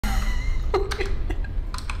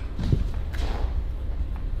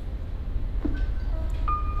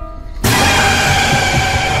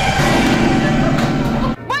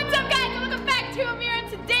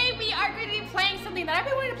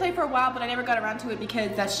got around to it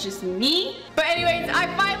because that's just me. But anyways, I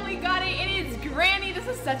finally got it. It is Granny. This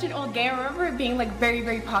is such an old game. I remember it being like very,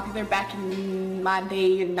 very popular back in my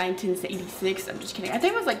day in 1986. I'm just kidding. I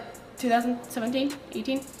think it was like 2017,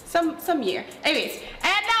 18, some year. Anyways, and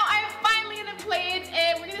now I'm finally gonna play it,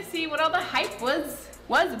 and we're gonna see what all the hype was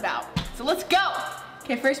about. So let's go.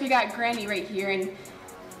 Okay, first we got Granny right here, and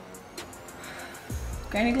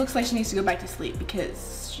Granny looks like she needs to go back to sleep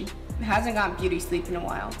because she hasn't gotten beauty sleep in a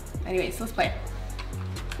while. Anyways, let's play.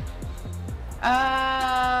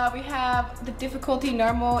 We have the difficulty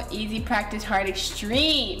normal, easy, practice, hard,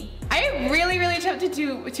 extreme. I am really, really tempted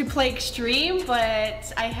to play extreme,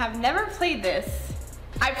 but I have never played this.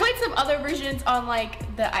 I played some other versions on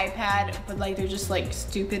like the iPad, but like they're just like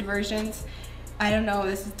stupid versions. I don't know if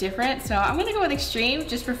this is different, so I'm gonna go with extreme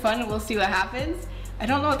just for fun and we'll see what happens. I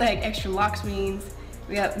don't know what the heck extra locks means.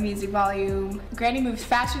 We got music volume. Granny moves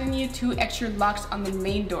faster than you, 2 extra locks on the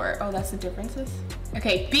main door. Oh, that's the differences.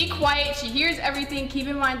 Okay, be quiet, she hears everything. Keep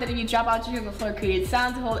in mind that if you drop objects on the floor, created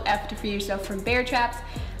sounds, hold F to free yourself from bear traps.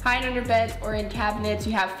 Hide under beds or in cabinets.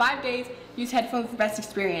 You have 5 days. Use headphones for best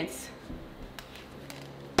experience.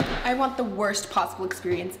 I want the worst possible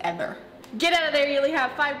experience ever. Get out of there, you only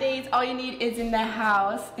have 5 days. All you need is in the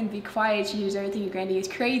house and be quiet. She hears everything. Your Granny is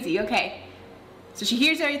crazy. Okay, so she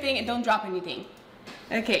hears everything and don't drop anything.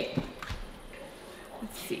 Okay,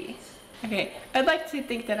 let's see. Okay, I'd like to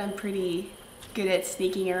think that I'm pretty good at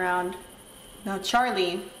sneaking around. Now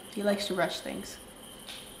Charlie, he likes to rush things.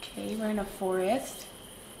 Okay, we're in a forest.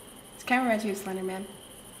 This kind of reminds me of Slender Man.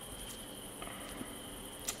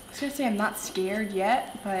 I was gonna say I'm not scared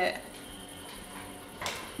yet, but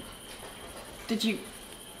did you?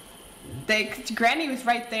 Granny was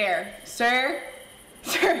right there, sir.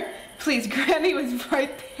 Sir, please, Granny was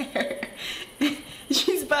right there.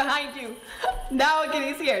 She's behind you. Now I'm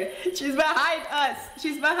getting scared. She's behind us.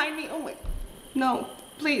 She's behind me. Oh my, no,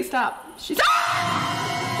 please stop. She's.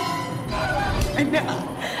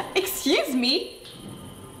 No. Excuse me.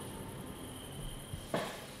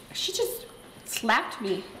 She just slapped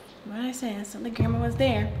me. What did I say? I said the grandma was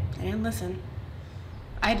there. I didn't listen.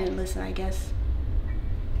 I didn't listen, I guess.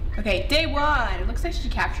 Okay, day 1. It looks like she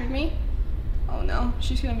captured me. Oh no,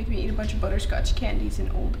 she's gonna make me eat a bunch of butterscotch candies and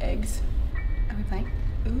old eggs. Are we playing?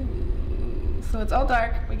 Ooh, so it's all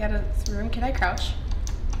dark. We got a room. Can I crouch?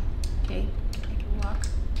 Okay, I can walk.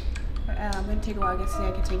 I'm gonna take a walk. I guess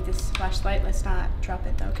I can take this flashlight. Let's not drop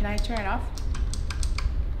it though. Can I turn it off?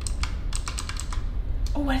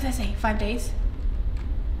 Oh, what does that say? 5 days?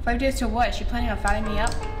 5 days to what? Is she planning on fatting me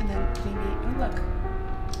up? And then maybe, oh look.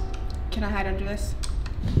 Can I hide under this?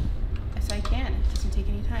 Yes, I can. It doesn't take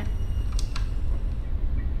any time.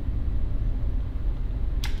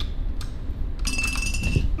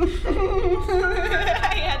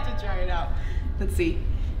 I had to try it out. Let's see.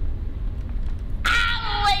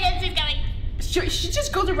 Oh my God, she's coming. She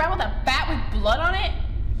just goes around with a bat with blood on it?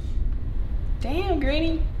 Damn,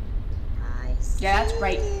 Granny. Yeah, that's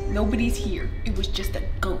right. Nobody's here. It was just a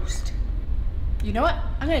ghost. You know what?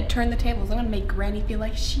 I'm gonna turn the tables. I'm gonna make Granny feel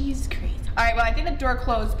like she's crazy. All right, well, I think the door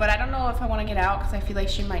closed, but I don't know if I want to get out because I feel like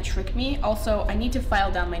she might trick me. Also, I need to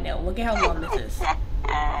file down my nail. Look at how long this is.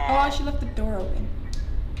 Oh, she left the door open.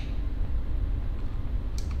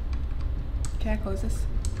 Can I close this?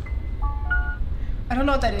 I don't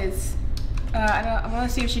know what that is. I want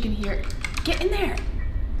to see if she can hear. Get in there.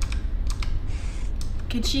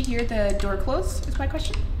 Can she hear the door close, is my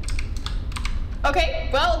question. Okay,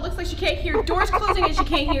 well, it looks like she can't hear doors closing and she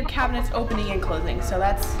can't hear cabinets opening and closing, so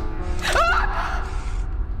that's... Ah!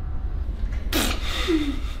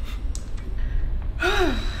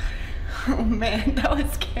 Oh man, that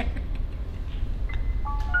was scary.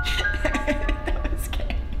 That was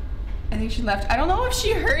scary. I think she left. I don't know if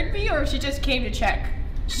she heard me or if she just came to check.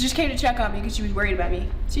 She just came to check on me because she was worried about me.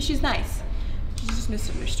 See, she's nice. She just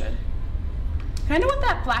misunderstood. Can I know what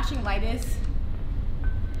that flashing light is?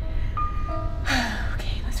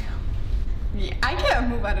 Okay, let's go. Yeah, I can't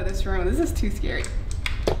move out of this room. This is too scary.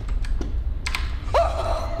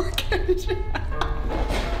 Oh,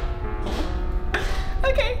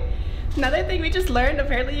 okay, another thing we just learned,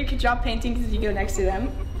 apparently you can drop paintings as you go next to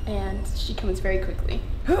them, and she comes very quickly.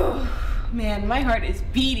 Oh, man, my heart is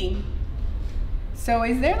beating. So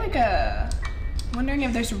is there like a, I'm wondering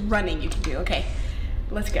if there's running you can do. Okay,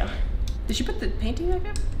 let's go. Did she put the painting back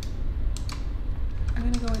up? I'm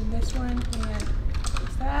gonna go in this one and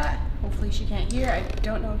close that. Hopefully she can't hear. I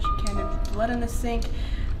don't know if she can. There's blood in the sink.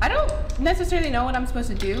 I don't necessarily know what I'm supposed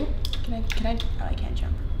to do. Can I, oh, I can't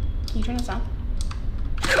jump. Can you turn this on?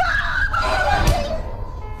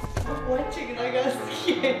 One chicken, I got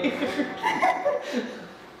scared.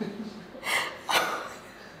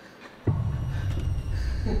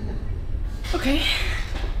 Okay.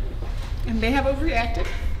 I may have overreacted.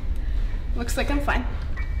 Looks like I'm fine.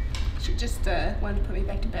 She just wanted to put me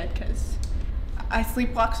back to bed because I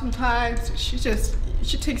sleepwalk sometimes. She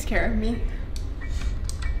takes care of me.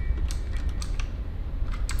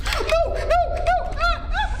 No, no, no!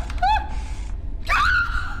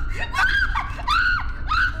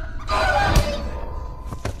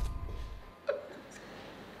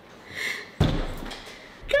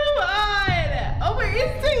 Come on! Oh my,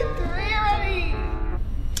 it's day 3 already!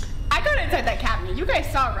 I got inside that cabinet. You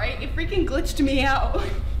guys saw, right? It freaking glitched me out.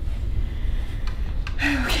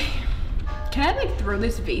 Okay. Can I like throw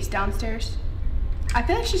this vase downstairs? I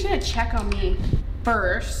feel like she's gonna check on me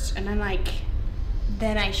first and then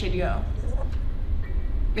I should go.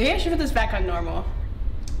 Maybe I should put this back on normal.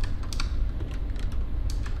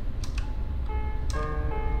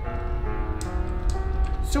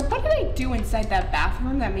 So what did I do inside that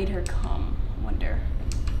bathroom that made her come? I wonder.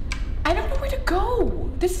 I don't know where to go.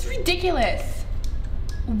 This is ridiculous.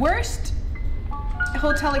 Worst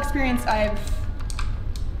hotel experience I've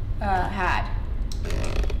had.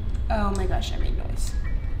 Oh my gosh, I made noise.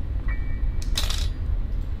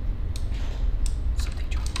 Something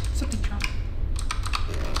dropped. Something dropped.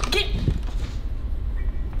 Get!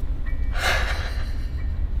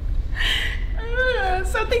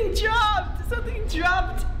 Something dropped. Something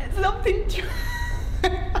dropped. Something dropped.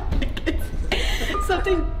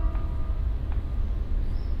 Something.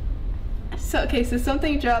 So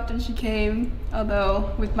something dropped and she came.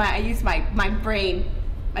 Although I used my brain,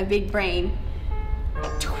 my big brain,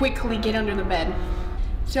 to quickly get under the bed.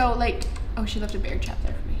 So like, oh, she left a bear trap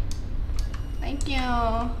there for me. Thank you.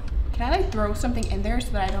 Can I like throw something in there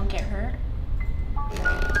so that I don't get hurt?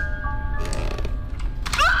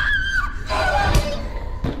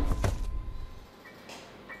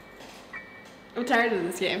 I'm tired of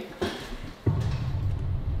this game.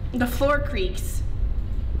 The floor creaks.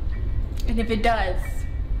 And if it does,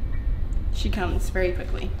 she comes very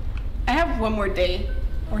quickly. I have one more day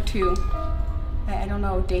or two. I don't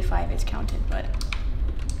know if day 5 is counted, but.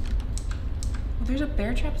 Oh, there's a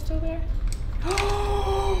bear trap still there?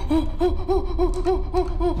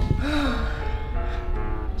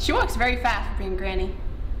 She walks very fast for being Granny.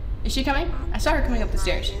 Is she coming? I saw her coming up the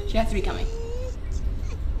stairs. She has to be coming.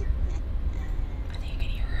 I think I can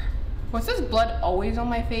hear her. Was this blood always on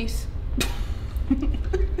my face?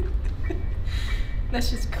 That's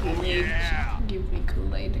just Kool-Aid. Yeah. Give me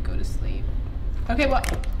Kool-Aid to go to sleep. Okay, what?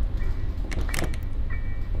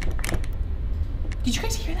 Did you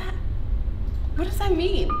guys hear that? What does that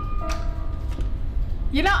mean?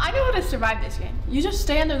 You know, I know how to survive this game. You just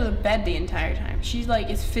stay under the bed the entire time. She's like,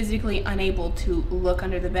 is physically unable to look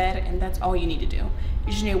under the bed, and that's all you need to do.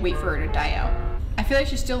 You just need to wait for her to die out. I feel like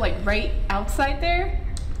she's still like right outside there.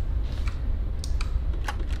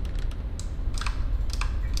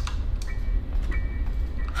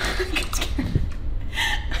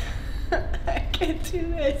 I can't do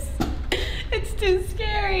this. It's too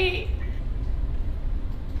scary.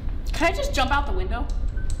 Can I just jump out the window?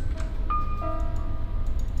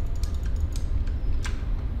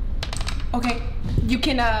 Okay, you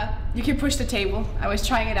can push the table. I was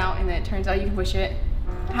trying it out and then it turns out you can push it.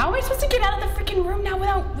 How am I supposed to get out of the freaking room now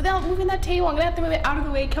without moving that table? I'm gonna have to move it out of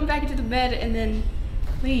the way, come back into the bed, and then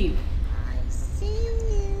leave. I see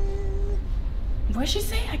you. What did she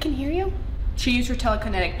say? I can hear you? She used her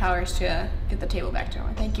telekinetic powers to get the table back to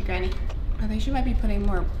her. Thank you, Granny. I think she might be putting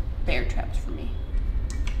more bear traps for me.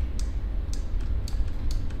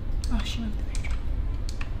 Oh, she moved the bear trap.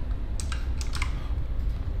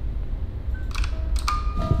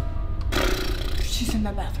 She's in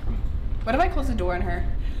the bathroom. What if I close the door on her?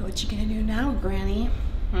 What you gonna do now, Granny?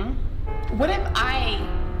 What if I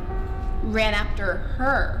ran after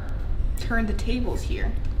her? Turned the tables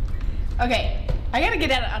here. Okay, I gotta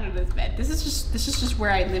get out under this bed. This is just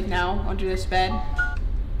where I live now, under this bed.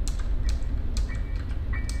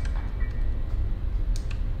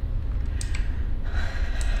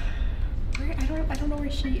 I don't know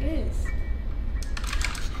where she is.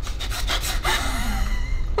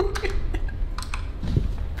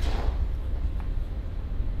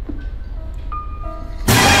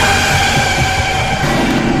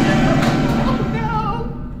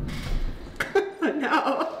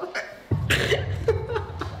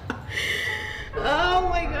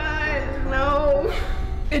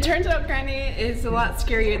 It turns out Granny is a lot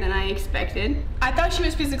scarier than I expected. I thought she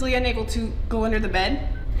was physically unable to go under the bed.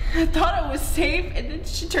 I thought I was safe, and then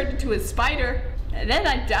she turned into a spider. And then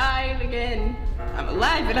I died again. I'm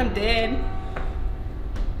alive, but I'm dead.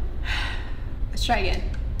 Let's try again.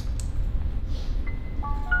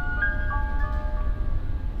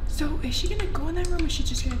 So is she gonna go in that room or is she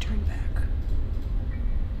just gonna turn back?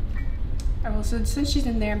 Alright, well, so since she's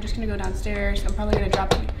in there, I'm just gonna go downstairs. I'm probably gonna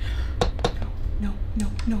drop you. No,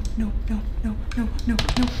 no, no, no, no, no, no, no, no,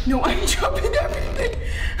 no, I'm dropping everything.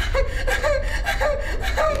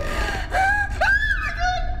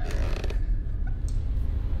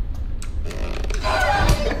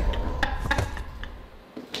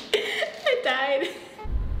 I died.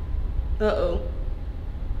 Uh-oh.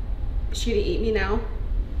 Is she gonna eat me now?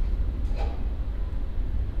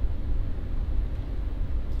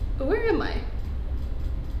 Where am I?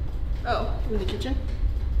 Oh, in the kitchen.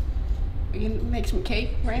 We can make some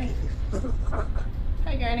cake, right?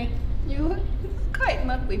 Hi, Granny. You look quite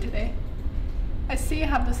lovely today. I see you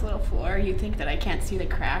have this little floor. You think that I can't see the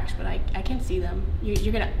cracks, but I can see them.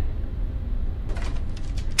 You're gonna...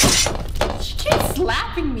 She keeps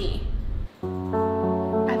slapping me.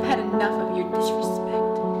 I've had enough of your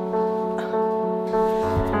disrespect.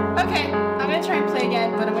 Okay, I'm gonna try and play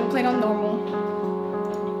again, but I'm gonna play it on normal.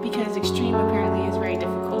 Because extreme apparently is very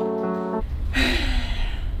difficult.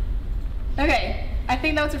 Okay, I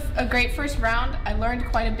think that was a great first round. I learned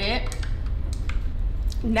quite a bit.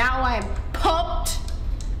 Now I'm pumped.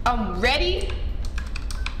 I'm ready.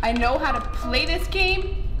 I know how to play this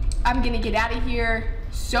game. I'm gonna get out of here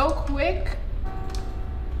so quick.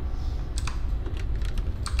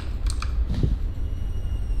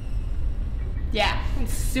 Yeah, I'm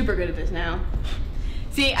super good at this now.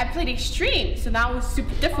 See, I played extreme, so now it was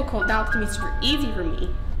super difficult. Now it's gonna be super easy for me.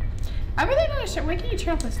 I really don't understand. Why can't you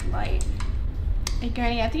turn off this light? Hey,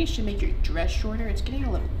 Granny, I think you should make your dress shorter. It's getting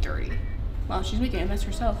a little dirty. Well, she's making a mess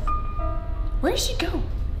herself. Where did she go?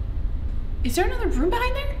 Is there another room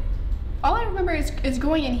behind there? All I remember is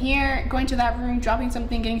going in here, going to that room, dropping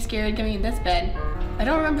something, getting scared, getting in this bed. I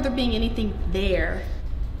don't remember there being anything there.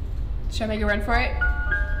 Should I make a run for it?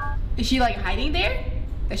 Is she like hiding there?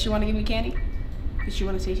 Does she want to give me candy? Does she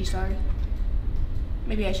want to say she's sorry?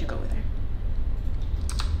 Maybe I should go with her.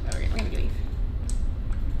 Okay, we're gonna leave.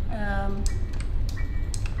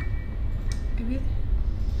 Maybe.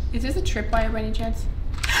 Is this a tripwire by any chance?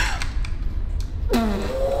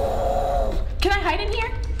 Can I hide in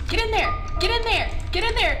here? Get in there! Get in there! Get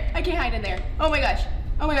in there! I can't hide in there. Oh my gosh!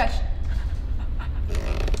 Oh my gosh!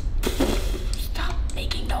 Stop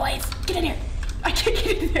making noise! Get in here! I can't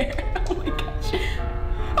get in there! Oh my gosh!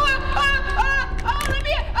 Let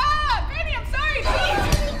me in! Granny, I'm sorry,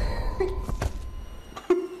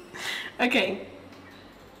 please! Okay.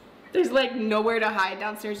 There's like nowhere to hide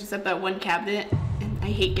downstairs except that one cabinet. And I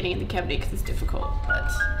hate getting in the cabinet because it's difficult, but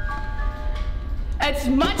it's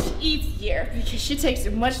much easier because she takes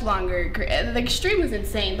much longer. The extreme was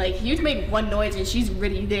insane. Like, you make one noise and she's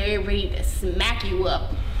ready to smack you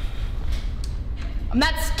up. I'm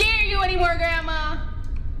not scared of you anymore, Grandma.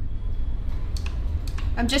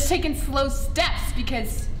 I'm just taking slow steps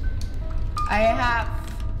because I have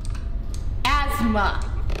asthma.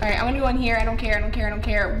 All right, I'm gonna go in here. I don't care, I don't care, I don't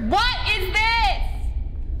care. What is this?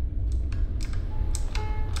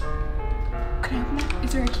 Can I open that?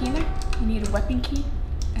 Is there a key in there? You need a weapon key?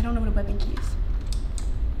 I don't know what a weapon key is.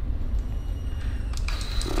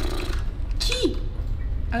 Key!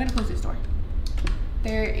 I'm gonna close this door.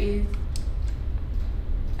 There is...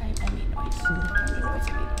 I made noise. I made noise.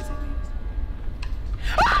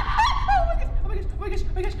 Oh my gosh! Oh my gosh!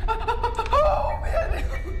 Oh my gosh! Oh my gosh! Oh man!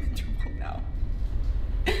 I'm in trouble now.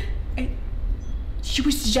 She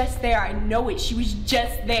was just there. I know it. She was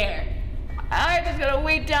just there. I'm just gonna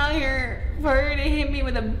wait down here for her to hit me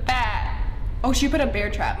with a bat. Oh, she put a bear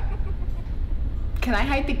trap. Can I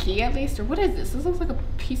hide the key at least? Or what is this? This looks like a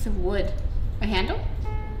piece of wood. A handle?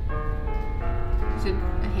 Is it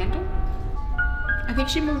a handle? I think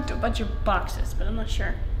she moved a bunch of boxes, but I'm not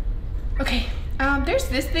sure. Okay, there's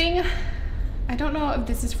this thing. I don't know if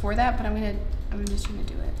this is for that, but I'm just gonna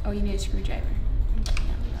do it. Oh, you need a screwdriver. Okay,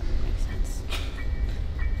 yeah, that makes sense.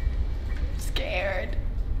 I'm scared.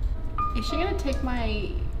 Is she gonna take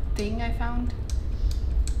my thing I found?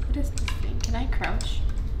 What is this thing? Can I crouch?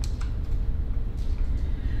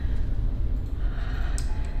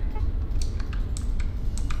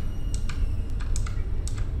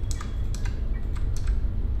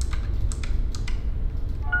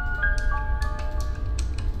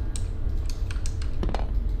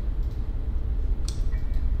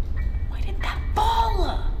 Why did that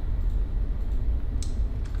fall?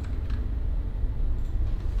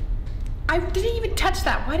 I didn't even touch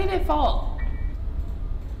that. Why did it fall?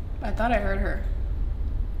 I thought I heard her.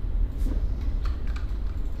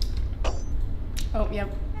 Oh, yep.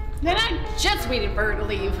 Then I just waited for her to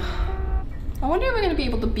leave. I wonder if we're gonna be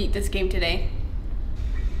able to beat this game today.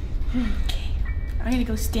 Okay, I'm gonna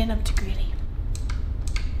go stand up to Granny.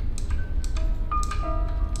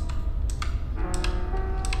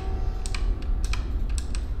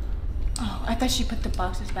 thought she put the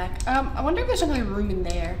boxes back. I wonder if there's another room in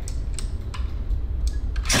there.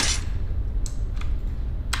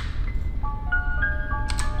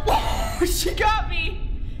 She got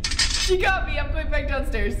me. She got me. I'm going back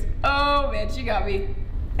downstairs. Oh man, she got me.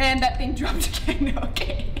 And that thing dropped again.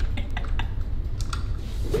 Okay.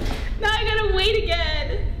 Now I gotta wait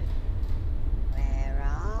again. Where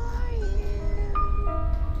are you?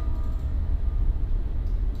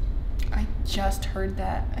 I just heard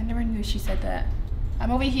that. I never knew she said that.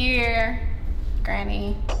 I'm over here,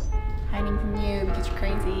 Granny, hiding from you because you're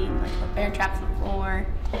crazy and like put bear traps on the floor.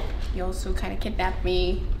 You also kind of kidnapped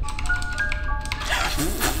me.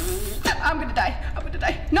 I'm gonna die. I'm gonna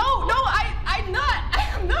die. No, I'm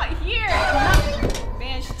not here. I'm not.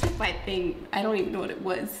 Man, she took my thing. I don't even know what it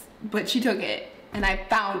was, but she took it, and I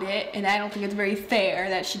found it, and I don't think it's very fair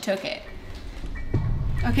that she took it.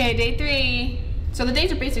 Okay, day 3. So the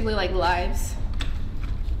days are basically like lives.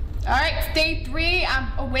 All right, it's day 3. I'm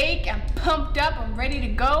awake. I'm pumped up. I'm ready to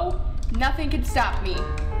go. Nothing can stop me,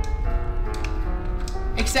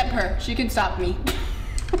 except her. She can stop me.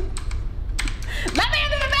 Let me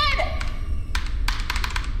into the bed!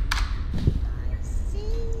 I see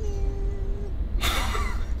you.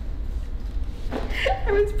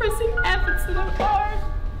 I was pressing F instead of R.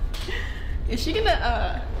 Is she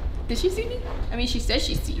gonna, did she see me? I mean, she says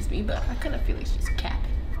she sees me, but I kind of feel like she's capping.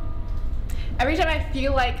 Every time I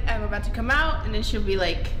feel like I'm about to come out, and then she'll be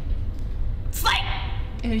like, slide!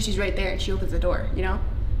 And then she's right there, and she opens the door, you know?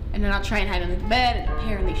 And then I'll try and hide under the bed, and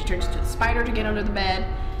apparently she turns into a spider to get under the bed.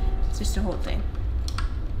 It's just a whole thing.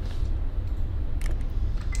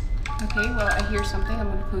 Okay, well, I hear something. I'm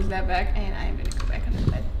gonna close that back, and I'm gonna go back under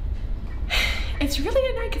the bed. It's really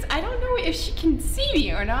annoying because I don't know if she can see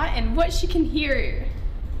me or not, and what she can hear.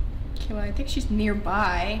 Okay, well, I think she's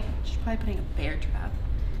nearby. She's probably putting a bear trap.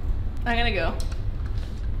 I'm gonna go.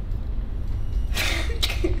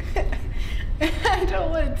 I don't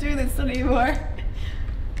want to do this anymore.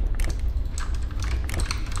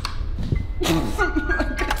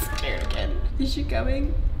 I got scared again. Is she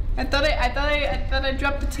coming? I thought I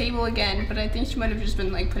dropped the table again, but I think she might have just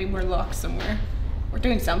been like putting more locks somewhere. Or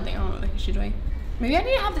doing something. I don't know what the heck she's doing. Maybe I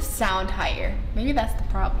need to have the sound higher. Maybe that's the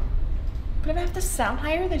problem. But if I have the sound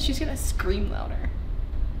higher, then she's gonna scream louder.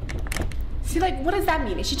 See, like, what does that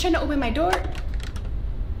mean? Is she trying to open my door?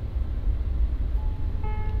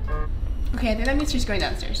 Okay, I think that means she's going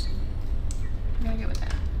downstairs. I'm gonna go with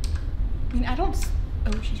that. I mean, I don't.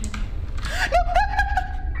 Oh, she's right there.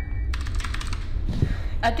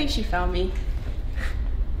 I think she found me.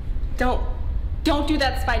 Don't do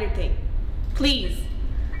that spider thing. Please.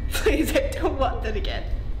 Please, I don't want that again.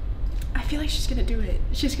 I feel like she's gonna do it.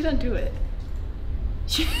 She's gonna do it.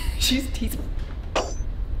 She's teasing. Oh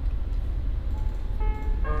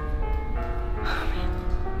man.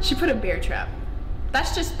 She put a bear trap.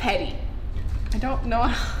 That's just petty. I don't know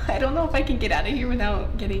if I can get out of here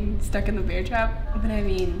without getting stuck in the bear trap. But I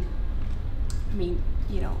mean,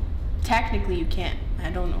 you know, technically you can't. I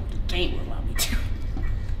don't know if the game will allow me to.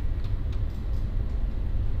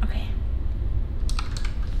 Okay.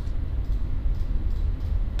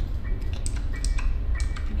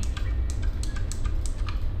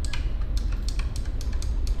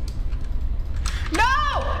 No!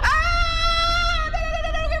 Ah!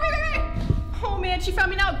 No! Oh man, she found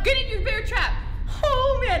me now. Get in your bear trap.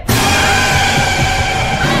 Oh man.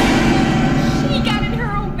 She got in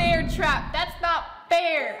her own bear trap. That's not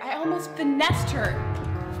fair. I almost finessed her.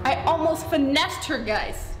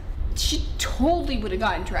 Guys. She totally would have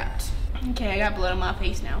gotten trapped. Okay, I got blood on my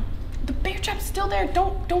face now. The bear trap's still there.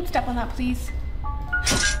 Don't step on that, please.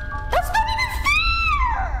 That's not even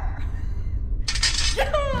fair!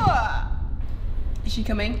 Yeah! Is she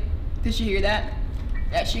coming? Did she hear that?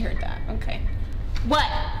 Yeah, she heard that. Okay.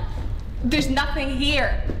 What? There's nothing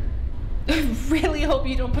here. I really hope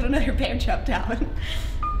you don't put another bear trap down.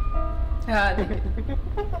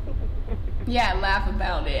 Yeah, laugh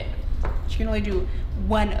about it. She can only do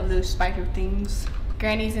one of those spider things.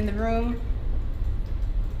 Granny's in the room.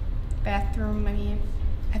 Bathroom, I mean.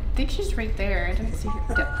 I think she's right there. I didn't see her.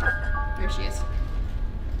 Yep. There she is.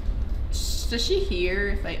 Does she hear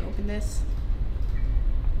if I open this?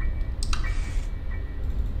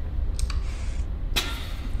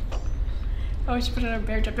 Oh, she put in a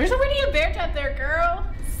bear trap. There's already a bear trap there, girl.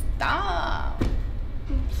 Stop.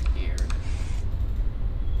 I'm scared.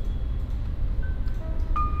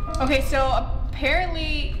 Okay, so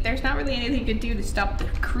apparently there's not really anything you can do to stop the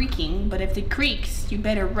creaking, but if it creaks, you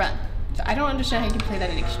better run. So I don't understand how you can play that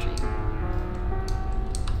in extreme.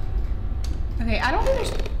 Okay, I don't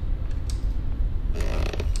understand.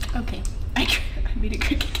 Okay, I made it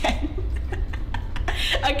creak again.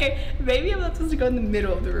 Okay, Maybe I'm not supposed to go in the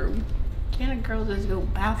middle of the room. Can't a girl just go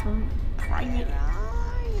bathroom private? Where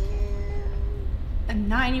are you? And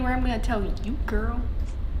not anywhere I'm gonna tell you, girl.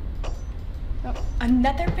 Oh,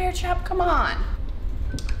 another bear trap? Come on.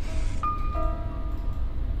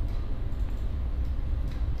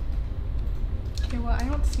 Okay, well, I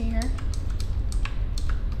don't see her.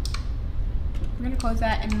 We're gonna close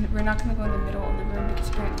that, and we're not gonna go in the middle of the room because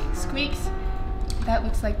apparently it squeaks. That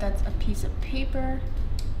looks like that's a piece of paper.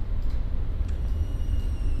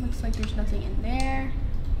 Looks like there's nothing in there.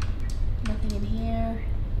 Nothing in here.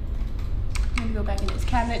 I'm gonna go back in this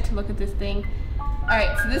cabinet to look at this thing.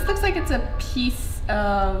 Alright, so this looks like it's a piece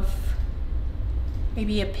of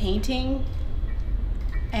maybe a painting.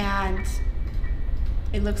 And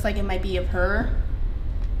it looks like it might be of her.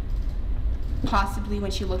 Possibly when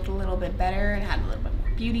she looked a little bit better and had a little bit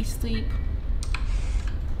more beauty sleep.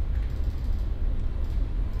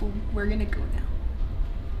 But we're gonna go now.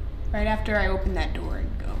 Right after I open that door and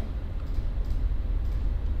go.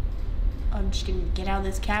 I'm just gonna get out of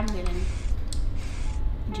this cabinet and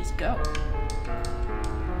just go.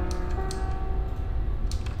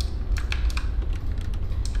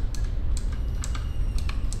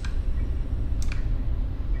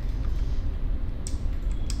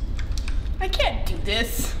 I can't do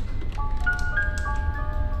this.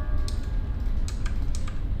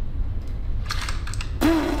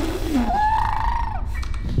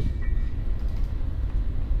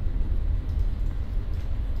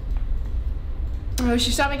 Oh,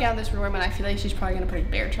 she saw me get out of this room, and I feel like she's probably gonna put a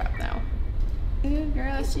bear trap now. Ooh,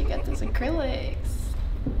 girl, she got those acrylics.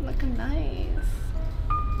 Looking nice.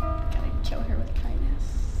 Gotta kill her with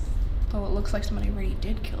kindness. Though it looks like somebody already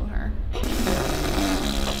did kill her.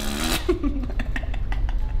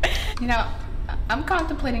 You know, I'm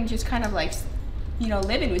contemplating just kind of like, you know,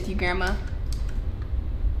 living with you, Grandma.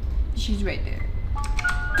 She's right there.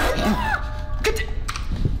 Good.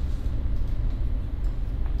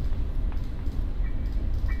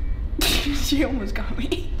 She almost got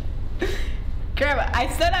me. Grandma, I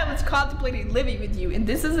said I was contemplating living with you, and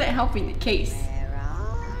this isn't helping the case. Where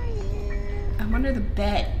are you? I'm under the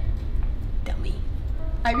bed, dummy.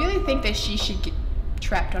 I really think that she should get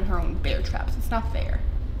trapped on her own bear traps. It's not fair.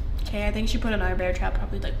 Okay, I think she put another bear trap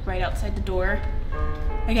probably like right outside the door.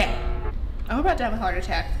 Okay, I'm about to have a heart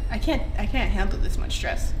attack. I can't handle this much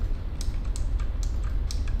stress.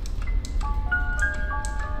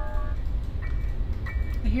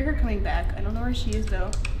 I hear her coming back. I don't know where she is though.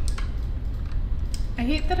 I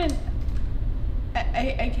hate that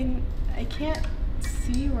I can't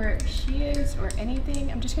see where she is or anything.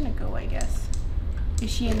 I'm just gonna go, I guess. Is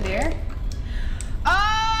she in there?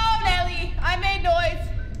 Oh, Nelly! I made noise!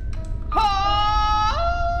 Oh!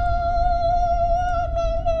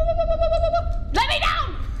 Let me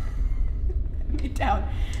down! Let me down.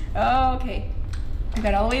 Okay. I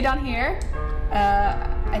got all the way down here.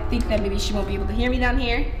 I think that maybe she won't be able to hear me down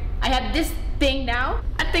here. I have this thing now.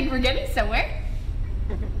 I think we're getting somewhere.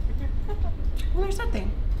 Well, there's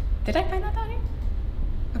nothing. Did I find that down here?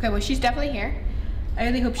 Okay, well, she's definitely here. I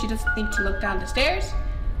really hope she doesn't think to look down the stairs.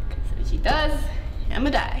 Because if she does, I'm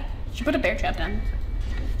gonna die. She put a bear trap down.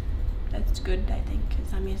 That's good, I think,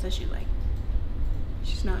 because that means that she's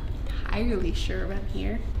not entirely sure I'm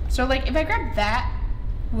here. So, like, if I grab that,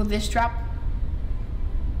 will this drop?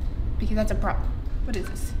 Because that's a problem. What is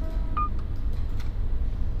this?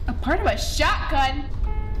 A part of a shotgun?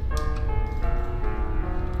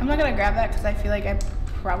 I'm not gonna grab that because I feel like I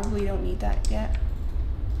probably don't need that yet.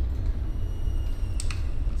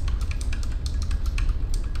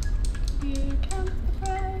 Here comes the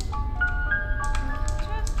prize.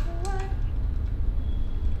 Just the one.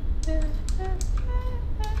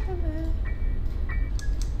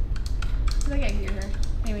 I feel like I hear her.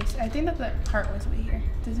 Anyways, I think that the part was way here.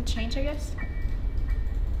 Does it change, I guess?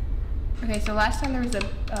 Okay, so last time there was a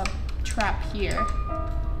trap here.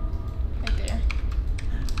 Right there.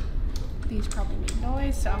 These probably made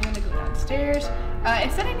noise, so I'm gonna go downstairs.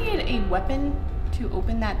 It said I needed a weapon to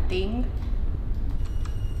open that thing.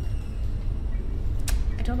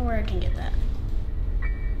 I don't know where I can get that.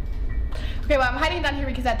 Okay, well, I'm hiding down here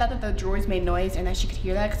because I thought that the drawers made noise and that she could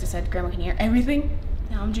hear that because it said Grandma can hear everything.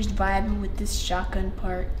 Now I'm just vibing with this shotgun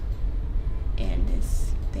part and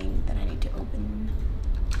this thing that I need to open.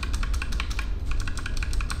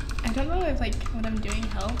 I don't know if like what I'm doing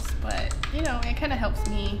helps, but you know, it kind of helps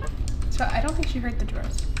me. So I don't think she heard the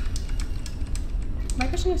drawers. My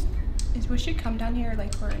question is will she come down here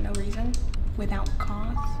like for no reason, without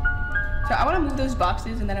cause? So I want to move those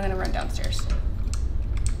boxes and then I'm gonna run downstairs.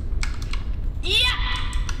 Yeah!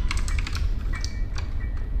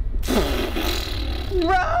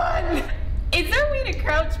 Run! Is there a way to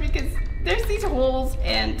crouch crouch because there's these holes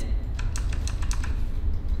and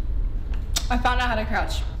I found out how to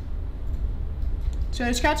crouch. So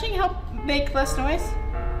does crouching help make less noise?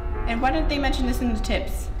 And why didn't they mention this in the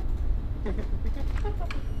tips?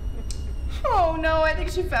 Oh no, I think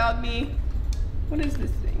she found me. What is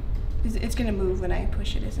this thing? It's gonna move when I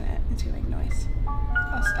push it, isn't it? It's gonna make noise.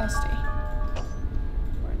 I'll stay.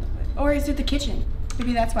 Or is it the kitchen?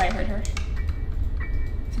 Maybe that's why I heard her.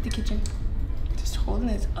 Is it the kitchen? Just holding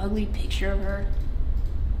this ugly picture of her.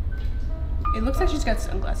 It looks like she's got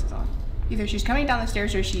sunglasses on. Either she's coming down the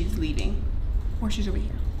stairs or she's leaving. Or she's over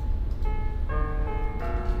here.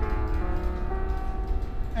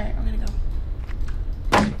 Alright, I'm gonna go.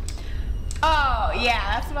 Oh,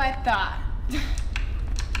 yeah, that's what I thought.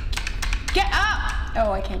 Get up!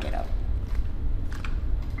 Oh, I can't get up.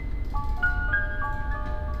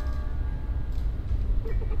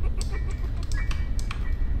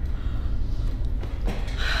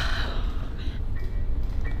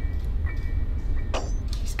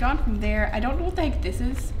 She's gone from there. I don't know what the heck this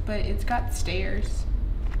is, but it's got stairs.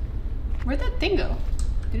 Where'd that thing go?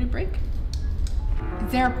 Did it break?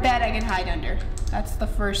 Is there a bed I can hide under? That's the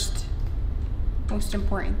first, most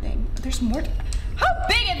important thing. There's more. How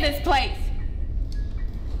big is this place?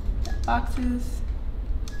 Boxes,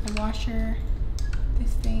 the washer,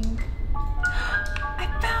 this thing. I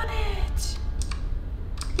found it!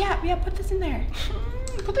 Yeah, put this in there.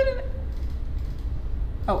 Put it in there.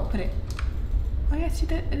 Oh, put it. Oh yeah, see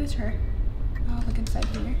that? It is her. Oh, look inside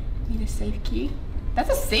here. Need a safe key. That's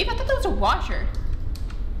a safe? I thought that was a washer.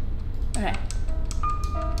 Okay.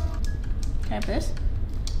 Can I have this?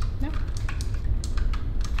 No.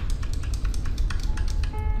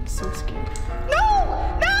 I'm so scared.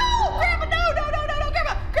 No! No! Grandma, no, Grandma!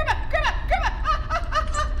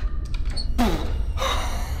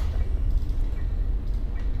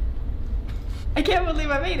 I can't believe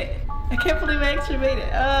I made it. I can't believe I actually made it.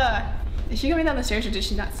 Is she coming down the stairs or did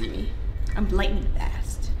she not see me? I'm lightning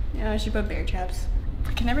fast. No, she put bear traps.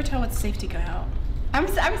 I can never tell what's safe to go out. I'm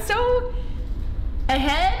so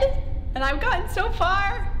ahead and I've gotten so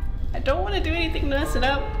far. I don't want to do anything to mess it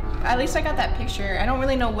up. At least I got that picture. I don't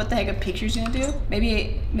really know what the heck a picture's gonna do.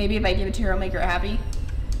 Maybe if I give it to her, I'll make her happy.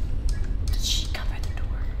 Did she cover the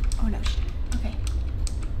door? Oh no, she didn't. Okay.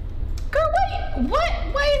 Girl, wait! What?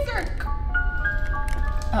 Why is there a...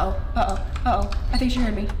 Uh-oh. I think she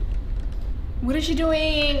heard me. What is she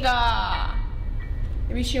doing?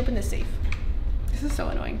 Maybe she opened the safe. This is so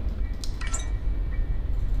annoying.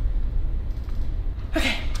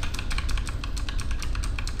 Okay.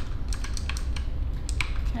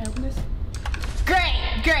 Can I open this?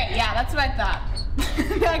 Great! Yeah, that's what I thought.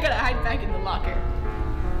 Now I gotta hide back in the locker.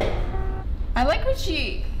 I like when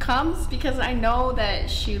she comes because I know that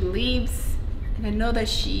she leaves and I know that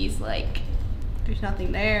she's like, there's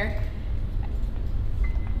nothing there.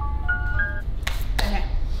 Okay.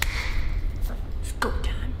 It's go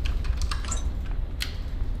time.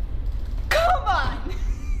 Come on!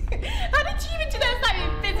 How did she even do that? It's not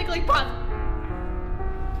even physically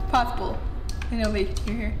possible. I know, wait,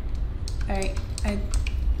 you're here. Alright,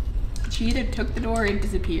 she either took the door or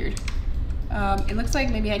disappeared. It looks like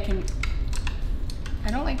maybe I can... I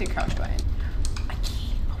don't like the crouch button. A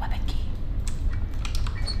key, a weapon key.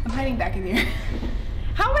 I'm hiding back in here.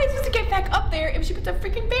 How am I supposed to get back up there if she puts a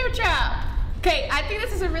freaking bear trap? Okay, I think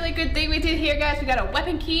this is a really good thing we did here, guys. We got a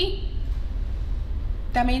weapon key.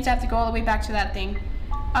 That means I have to go all the way back to that thing.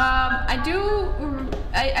 I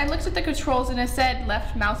looked at the controls and it said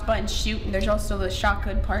left mouse button shoot, and there's also the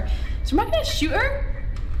shotgun part. So am I gonna shoot her?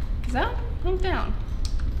 Cause I'm down.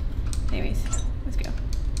 Anyways, let's go.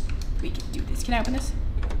 We can do this. Can I open this?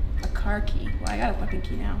 A car key. Well, I got a weapon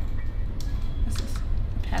key now. What's this?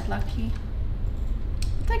 A padlock key?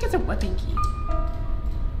 I think it's a weapon key.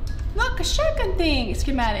 Look, a shotgun thing!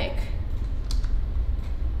 Schematic.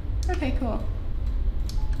 Okay, cool.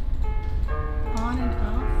 On and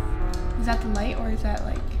off. Is that the light or is that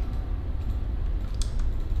like...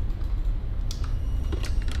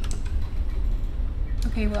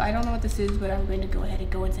 Okay, well I don't know what this is, but I'm going to go ahead and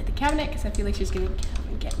go inside the cabinet because I feel like she's going to come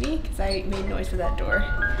and get me because I made noise for that door.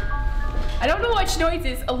 I don't know which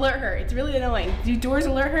noises alert her. It's really annoying. Do doors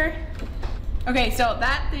alert her? Okay, so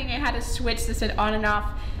that thing I had a switch that said on and off.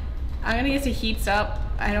 I'm gonna guess it heats up.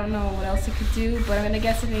 I don't know what else it could do, but I'm gonna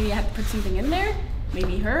guess that maybe I have to put something in there.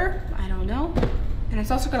 Maybe her, I don't know. And it's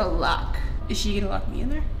also got a lock. Is she gonna lock me in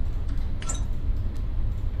there?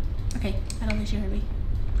 Okay, I don't think she heard me.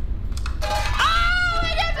 Oh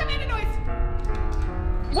my gosh, I made a noise!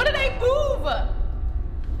 What did I move?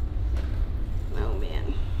 Oh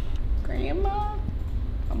man. Grandma,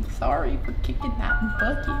 I'm sorry for kicking that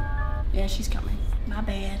bucket. Yeah, she's coming. My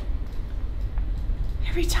bad.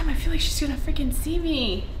 Every time I feel like she's gonna freaking see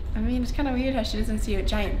me. I mean, it's kind of weird how she doesn't see a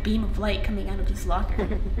giant beam of light coming out of this locker.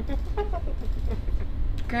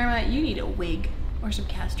 Grandma, you need a wig or some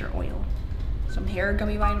castor oil. Some hair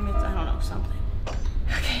gummy vitamins, I don't know, something.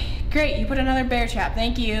 Okay, great, you put another bear trap,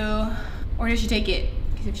 thank you. Or did she take it?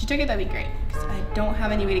 Because if she took it, that'd be great. Because I don't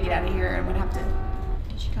have any way to get out of here. I'm gonna have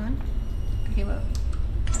to, is she gone? Okay, well.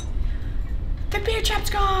 The bear trap's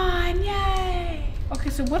gone, yay! Okay,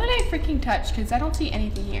 so what did I freaking touch? Because I don't see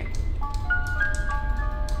anything here.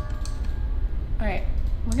 Alright,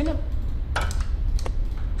 we're gonna...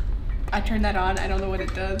 I turned that on. I don't know what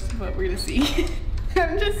it does, but we're gonna see.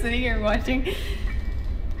 I'm just sitting here watching.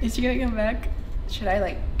 Is she gonna come back? Should I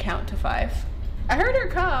like count to 5? I heard her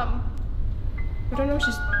come. I don't know if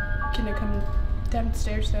she's gonna come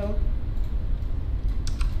downstairs though.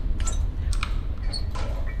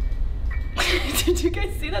 Did you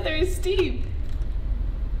guys see that? There is steam.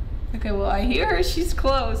 Okay, well I hear her. She's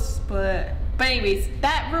close, but anyways,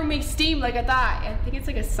 that room makes steam like I thought. I think it's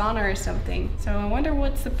like a sauna or something. So I wonder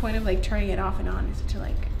what's the point of like turning it off and on? Is it to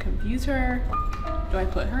like confuse her? Do I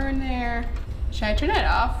put her in there? Should I turn it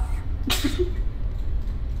off?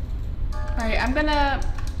 Alright, I'm gonna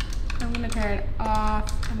turn it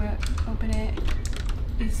off. I'm gonna open it.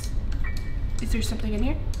 Is there something in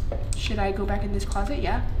here? Should I go back in this closet?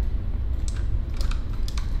 Yeah.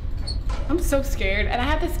 I'm so scared, and I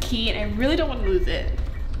have this key and I really don't want to lose it.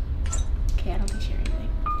 Okay, I don't think she heard anything.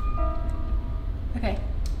 Okay.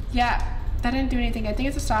 Yeah, that didn't do anything. I think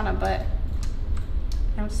it's a sauna, but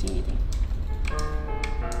I don't see anything.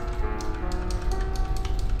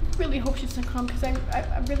 I really hope she doesn't come because I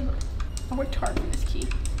worked hard for this key.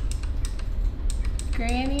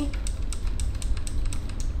 Granny?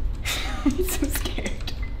 I'm so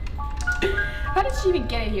scared. How did she even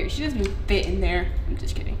get in here? She doesn't even fit in there. I'm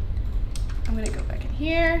just kidding. I'm gonna go back in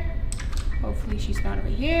here. Hopefully she's not over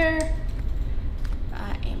here.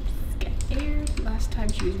 I am scared. Last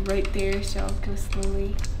time she was right there, so I'll go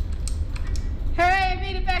slowly. Hooray, I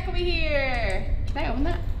made it back over here! Can I open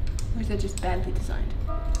that? Or is that just badly designed?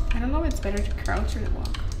 I don't know if it's better to crouch or to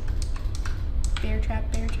walk. Bear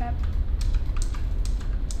trap, bear trap.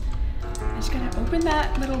 I just gotta open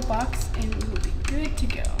that little box and we will be good to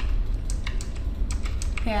go.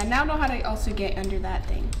 Okay, I now know how to also get under that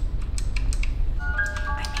thing.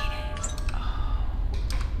 I made it. Oh.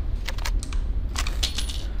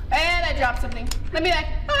 And I dropped something. Let me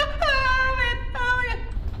back. Oh man. Oh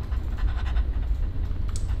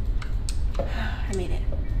my god. I made it.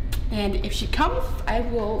 And if she comes, I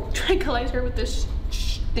will tranquilize her with this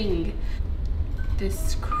thing.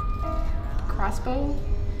 This crossbow.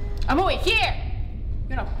 I'm over here.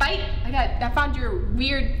 You wanna fight? I found your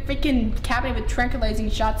weird freaking cabinet with tranquilizing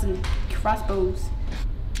shots and crossbows.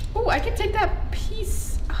 Oh, I can take that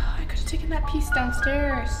piece. Oh, I could have taken that piece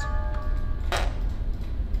downstairs.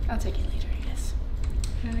 I'll take it later, I guess.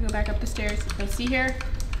 I'm gonna go back up the stairs. If I see her,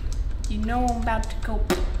 you know I'm about to go.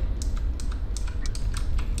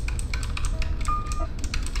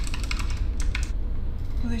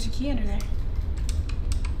 Oh, there's a key under there.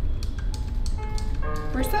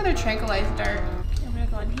 Where's the other tranquilized dart? Okay, I'm gonna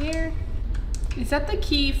go in here. Is that the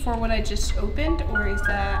key for what I just opened, or is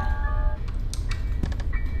that...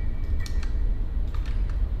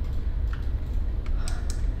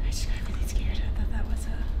 I just got really scared. I thought that was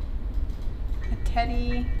a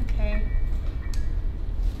teddy. Okay.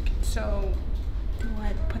 So, do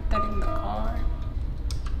I put that in the car?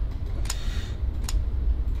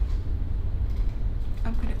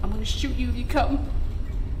 I'm gonna shoot you if you come.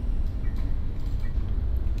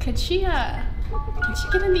 Can she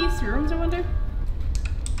get in these rooms, I wonder?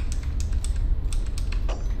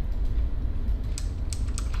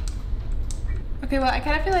 Okay, well, I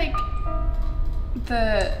kind of feel like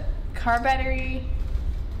the car battery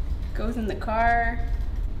goes in the car,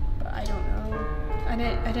 but I don't know.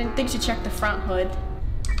 I didn't think to check the front hood.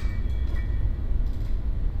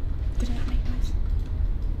 Did I not make noise?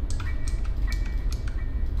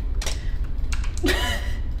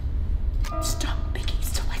 Stop making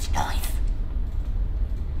so much noise.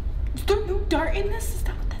 Is there no dart in this? Is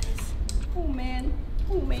that what that is? Oh man.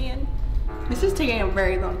 Oh man. This is taking a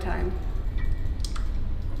very long time.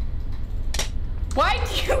 Why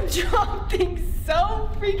do you drop things so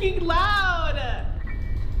freaking loud?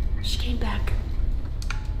 She came back.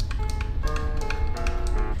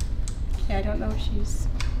 Okay, I don't know if she's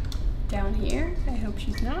down here. I hope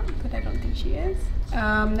she's not, but I don't think she is.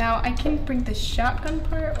 Now I can bring the shotgun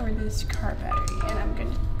part or this car battery, and I'm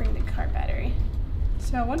gonna bring the car battery.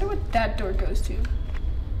 So I wonder what that door goes to.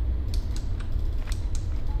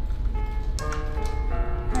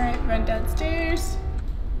 All right, run downstairs.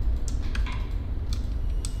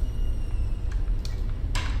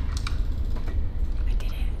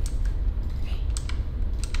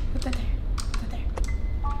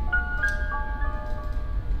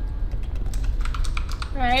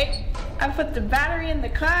 right, I put the battery in the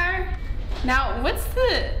car. Now, what's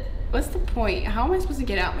the point? How am I supposed to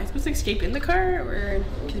get out? Am I supposed to escape in the car? Or,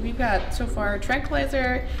 because we've got so far a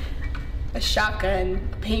tranquilizer, a shotgun,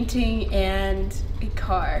 a painting, and a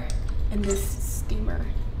car, and this steamer.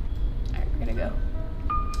 All right, we're gonna go.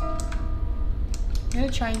 I'm gonna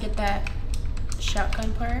try and get that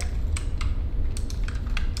shotgun part.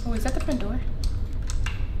 Oh, is that the front door?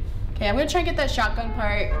 Okay, I'm gonna try and get that shotgun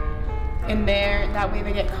part in there. That way if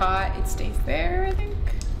I get caught, it stays there, I think.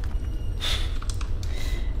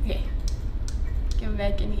 Okay, get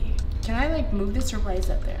back in here. Can I like move this or why is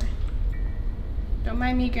that there? Don't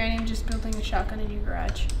mind me, Granny, I'm just building a shotgun in your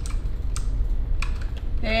garage.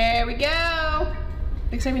 There we go.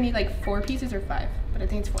 Looks like we need like 4 pieces or 5, but I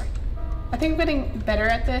think it's 4. I think I'm getting better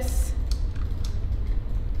at this.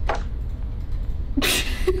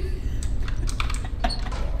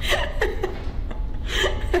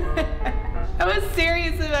 I was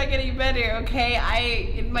serious about getting better, okay?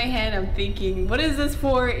 In my head, I'm thinking, what is this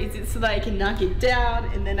for? Is it so that I can knock it down?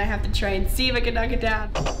 And then I have to try and see if I can knock it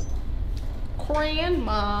down.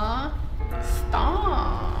 Grandma,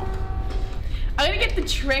 stop. I'm gonna get the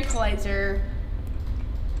tranquilizer.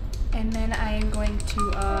 And then I am going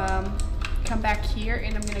to come back here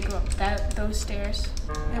and I'm gonna go up those stairs.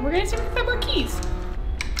 And we're gonna see if we can find more keys.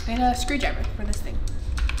 And a screwdriver for this thing.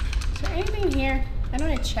 Is there anything in here? I know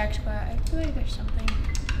I checked, but I feel like there's something.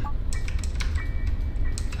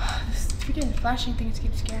 This freaking flashing things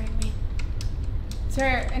keep scaring me. Is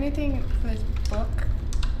there anything for this book?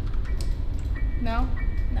 No?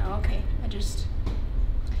 No, okay.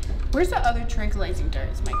 Where's the other tranquilizing dart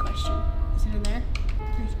is my question. Is it in there?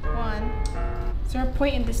 There's one. Is there a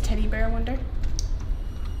point in this teddy bear, I wonder?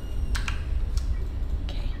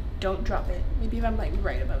 Okay, don't drop it. Maybe if I'm like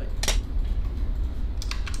right above it.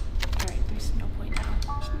 Alright, there's no point now.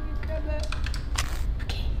 Just need to grab that.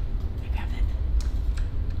 Okay, I grabbed it.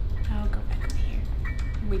 I'll go back over here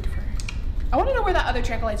and wait for her. I want to know where that other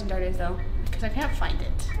tranquilizing dart is though, because I can't find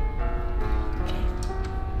it. Okay.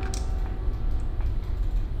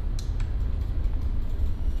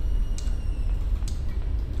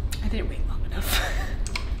 I didn't wait long enough.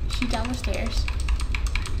 Is she down the stairs?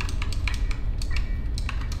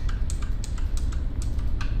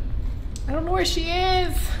 I don't know where she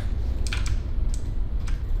is.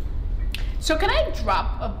 So can I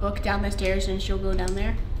drop a book down the stairs and she'll go down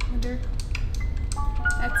there? I wonder.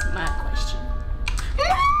 That's my question.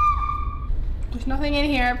 There's nothing in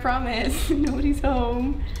here, I promise. Nobody's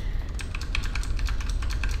home.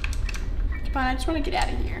 Come on, I just want to get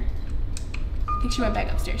out of here. I think she went back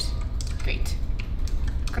upstairs. Great.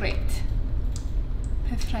 Great.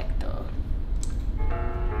 Perfecto.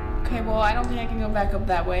 Okay, well, I don't think I can go back up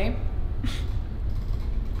that way.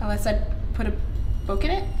 Unless I put a book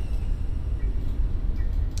in it?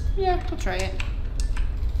 Yeah, I'll try it.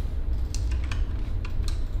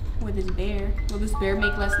 With this bear. Will this bear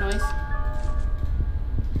make less noise?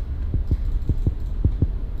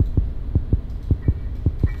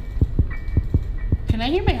 Can I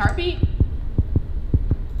hear my heartbeat?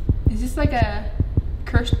 Is this like a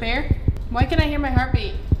cursed bear? Why can I hear my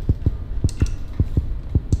heartbeat?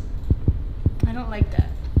 I don't like that.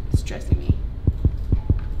 It's stressing me.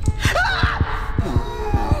 Ah!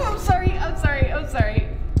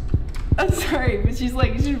 I'm sorry, but she's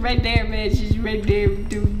right there, man. She's right there,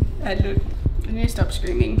 dude. I need to stop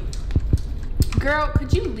screaming. Girl,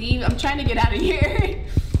 could you leave? I'm trying to get out of here.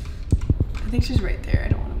 I think she's right there. I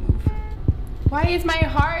don't want to move. Why is my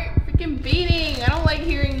heart freaking beating? I don't like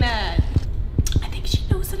hearing that. I think she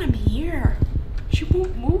knows that I'm here. She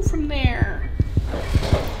won't move from there.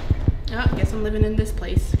 Oh, I guess I'm living in this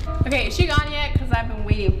place. Okay, is she gone yet? Because I've been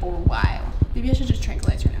waiting for a while. Maybe I should just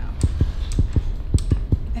tranquilize her now.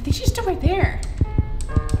 I think she's still right there.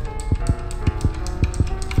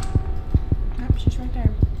 Nope, she's right there.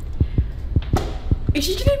 Is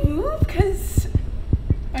she gonna move? Because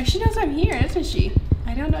she knows I'm here, isn't she?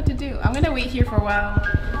 I don't know what to do. I'm gonna wait here for a while.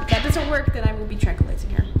 If that doesn't work, then I will be tranquilizing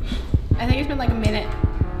her. I think it's been like a minute.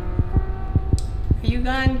 Are you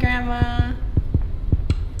gone, Grandma?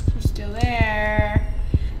 She's still there.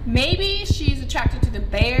 Maybe she's attracted to the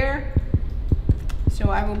bear. So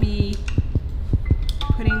I will be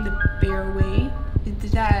putting the bear away.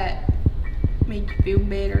 Does that make you feel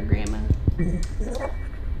better, Grandma?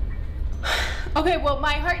 Okay, well,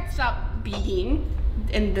 my heart stopped beating.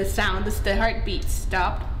 And the sound, the heartbeat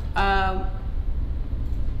stopped. And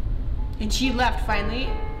she left finally.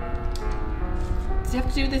 Does it have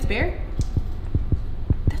to do with this bear?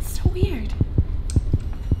 That's so weird.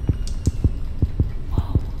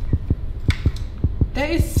 Whoa. That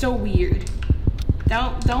is so weird.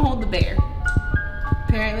 Don't hold the bear.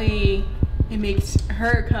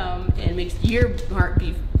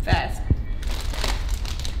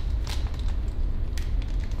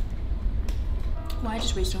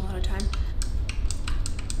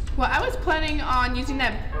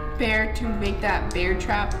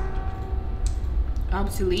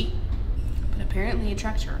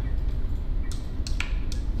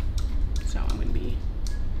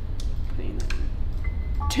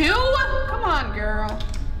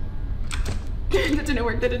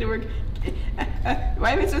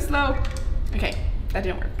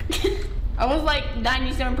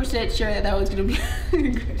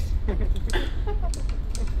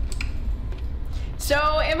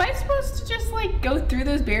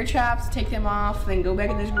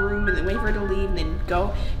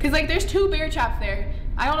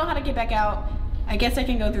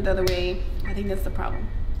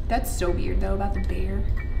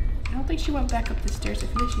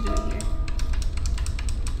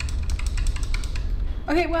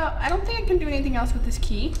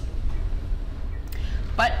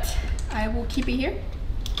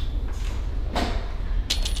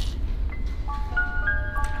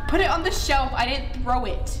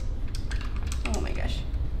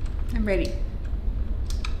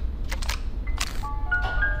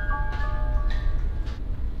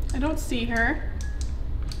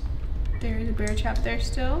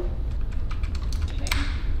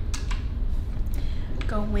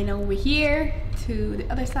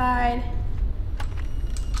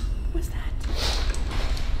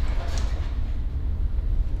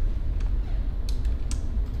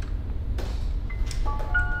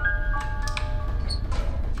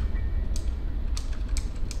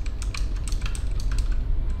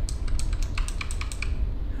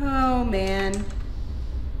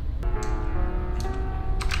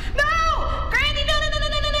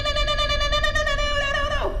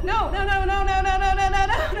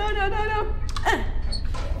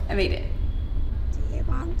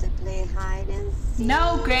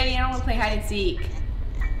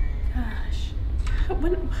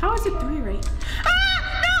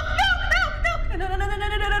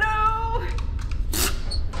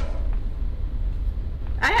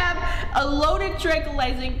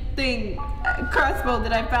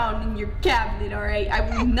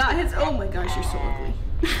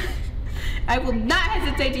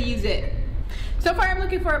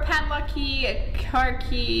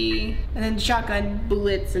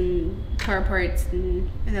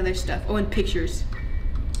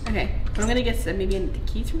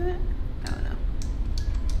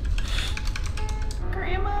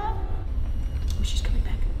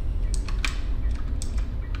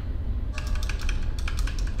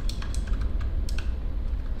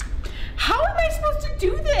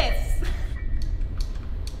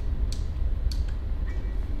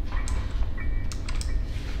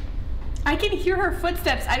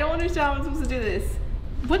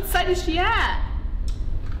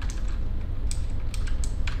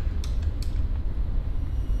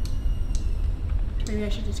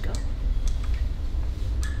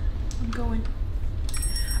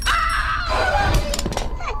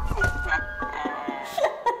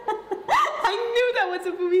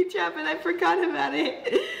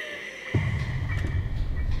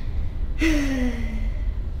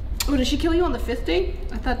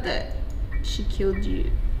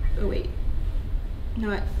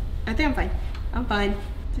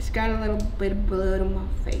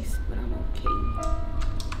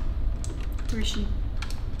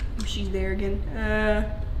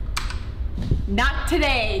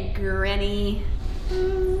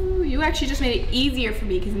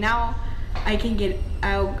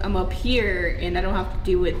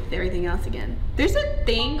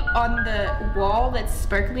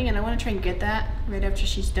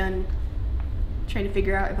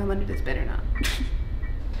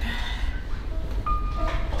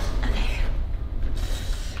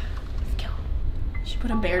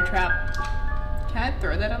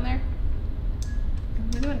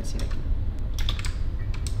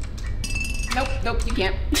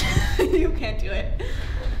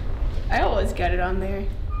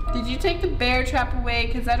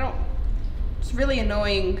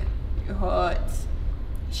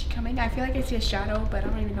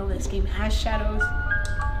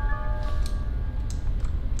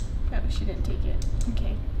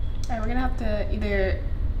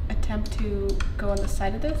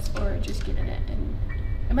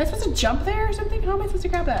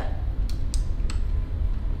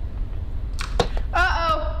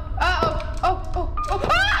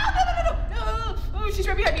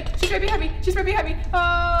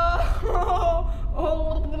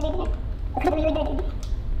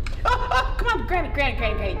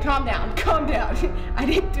 Granny, calm down, calm down. I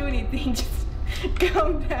didn't do anything, just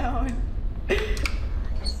calm down.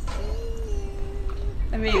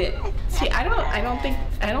 I made it. See, I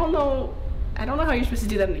don't know how you're supposed to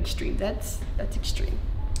do that in extreme. That's extreme.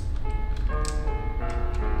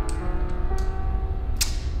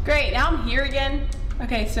 Great, now I'm here again.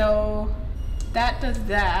 Okay, so that does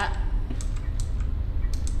that.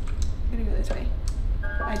 I'm gonna go this way.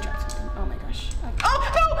 I dropped something. Oh my gosh. Oh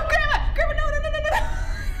no, Grandma!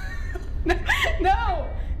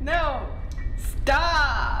 No!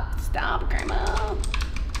 Stop, Grandma.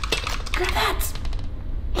 Grab that!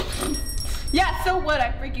 Yeah, so what?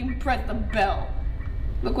 I freaking pressed the bell.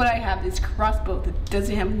 Look what I have, this crossbow that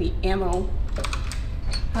doesn't have any ammo.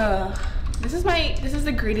 This is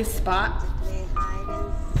the greatest spot.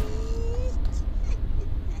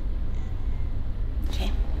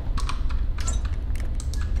 Okay.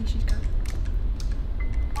 I think she's gone.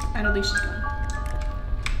 I don't think she's gone.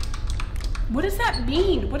 What does that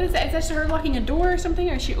mean? What is that? Is that her locking a door or something?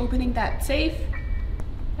 Or is she opening that safe?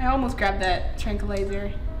 I almost grabbed that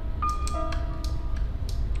tranquilizer.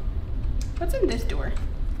 What's in this door?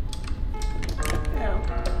 Oh.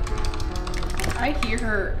 I hear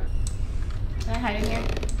her. Can I hide in here?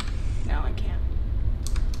 No, I can't.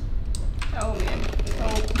 Oh man.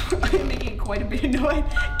 Oh, I'm making quite a bit of noise.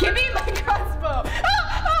 Give me my crossbow!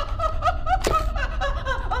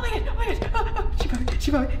 Oh my god!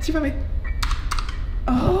 She found me.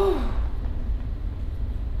 Oh.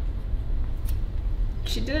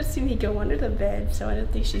 She didn't see me go under the bed, so I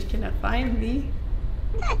don't think she's gonna find me.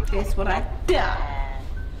 Guess what I've done?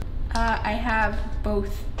 I have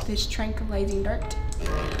both this tranquilizing dart.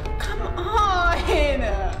 Come on!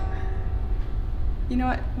 You know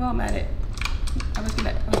what? Well, I'm at it.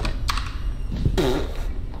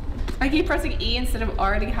 I keep pressing E instead of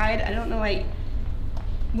R to hide. I don't know why.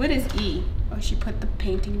 What is E? Oh, she put the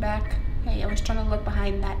painting back. Hey, I was trying to look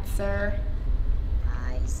behind that, sir.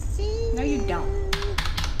 I see. No, you don't.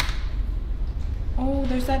 Oh,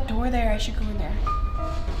 there's that door there. I should go in there.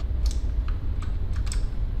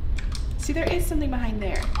 See, there is something behind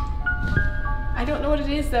there. I don't know what it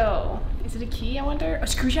is, though. Is it a key, I wonder? A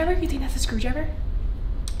screwdriver? You think that's a screwdriver?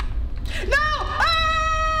 No!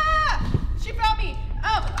 Ah! She found me!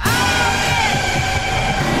 Oh! Ah!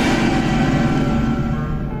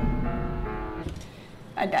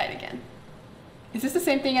 I died again. Is this the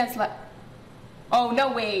same thing as like... Oh,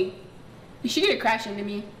 no way. She didn't crash into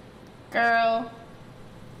me. Girl.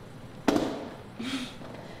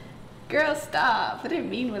 Girl, stop. I didn't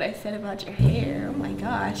mean what I said about your hair. Oh my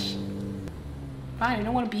gosh. Fine, I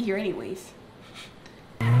don't want to be here anyways.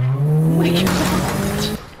 Oh my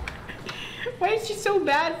gosh. Why is she so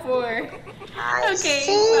bad for? Okay,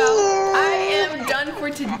 well, I am done for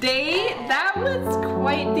today. That was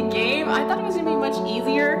quite the game. I thought it was gonna be much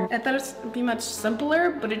easier. I thought it was gonna be much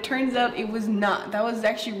simpler, but it turns out it was not. That was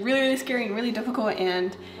actually really, really scary and really difficult,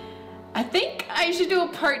 and I think I should do a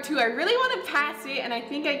part 2. I really want to pass it, and I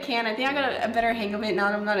think I can. I think I got a better hang of it now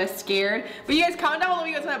that I'm not as scared. But you guys comment down below if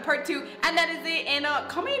you guys want part 2, and that is it. And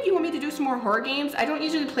comment if you want me to do some more horror games. I don't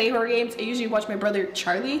usually play horror games. I usually watch my brother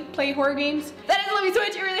Charlie play horror games. That is it. Love you so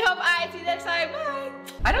much. I really hope I see you next time. Bye.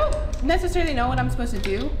 I don't necessarily know what I'm supposed to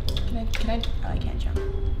do. Can I? Oh, I can't jump.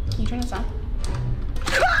 Can you turn this on?